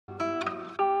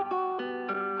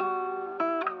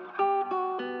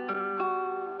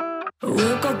I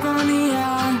woke up on the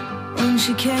hour when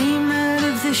she came out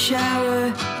of the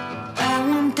shower. I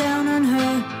went down on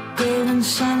her, golden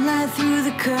sunlight through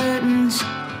the curtains.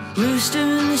 Rooster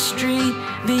in the street,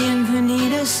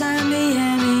 bienvenidos, I'm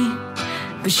Miami.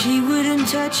 But she wouldn't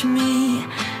touch me,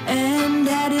 and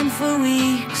hadn't for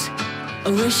weeks. I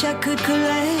wish I could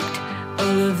collect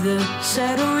all of the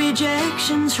subtle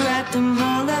rejections, wrap them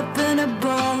all up in a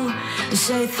bow, and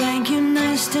say thank you,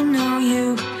 nice to know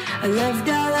you. I loved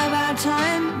all of our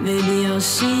time, maybe I'll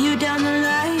see you down the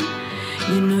line.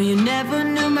 You know you never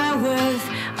knew my worth,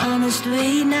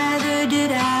 honestly neither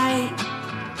did I.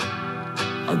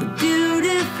 All the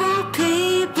beautiful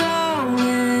people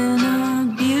in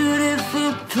a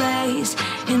beautiful place,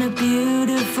 in a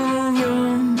beautiful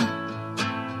room.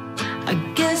 I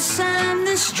guess I'm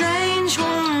the strange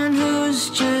one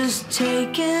who's just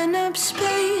taking up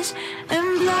space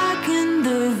and blocking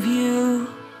the view.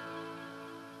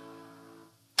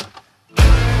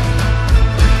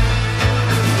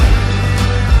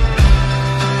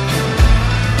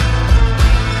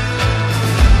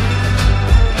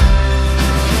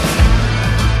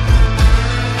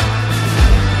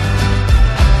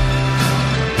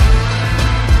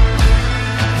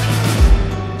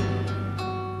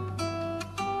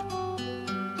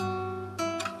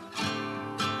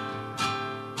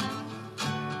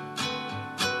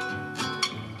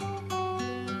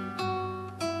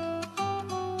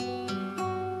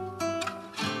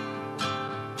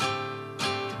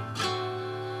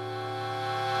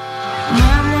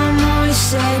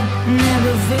 Said,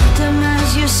 never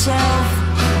victimize yourself.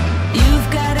 You've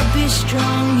gotta be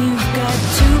strong, you've got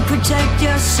to protect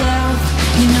yourself.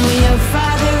 You know your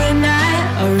father and I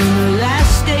are in the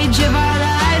last stage of our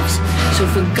lives, so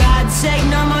for God's sake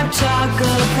no more talk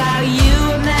of how you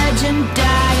imagine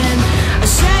dying. I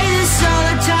say this all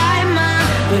the time, ma,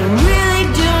 but I'm really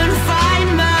doing fine,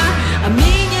 ma. I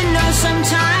mean, you know,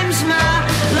 sometimes, ma,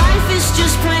 life is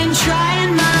just plain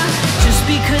trying, ma. Just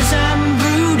because I'm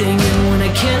brooding and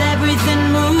wanna kill everything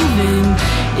moving,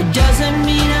 it doesn't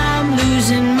mean I'm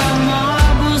losing my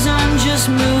marbles, I'm just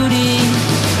moody.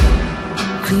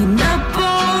 Clean up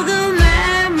all the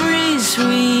memories,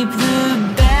 sweep the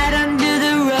bad under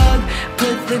the rug,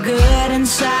 put the good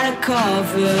inside a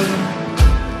coffin.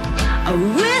 I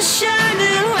wish I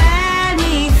knew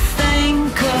anything,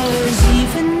 'cause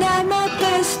even at my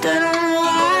best I don't know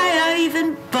why I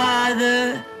even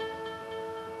bother.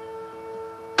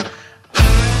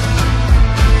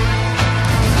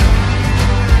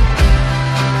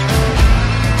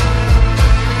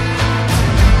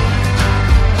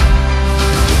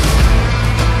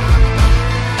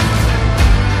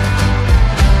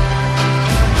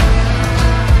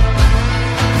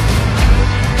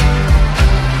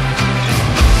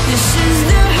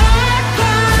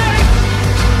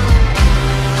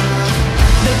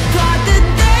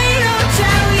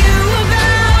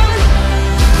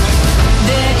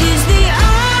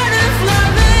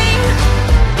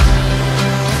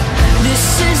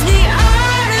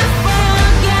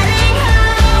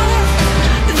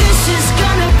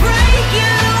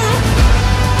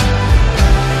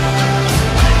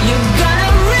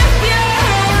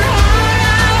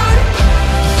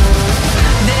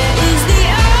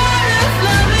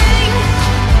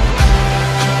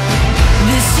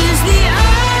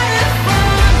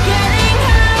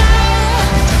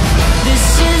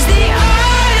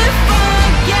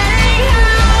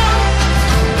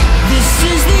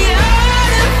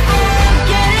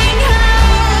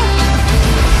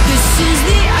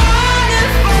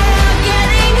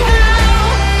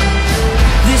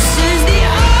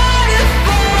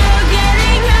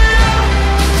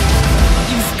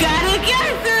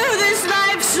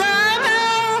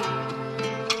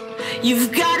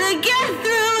 You've gotta get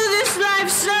through this life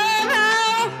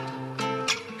somehow.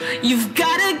 You've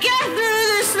gotta get through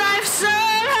this life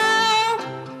somehow.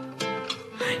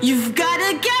 You've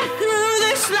gotta get through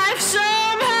this life somehow.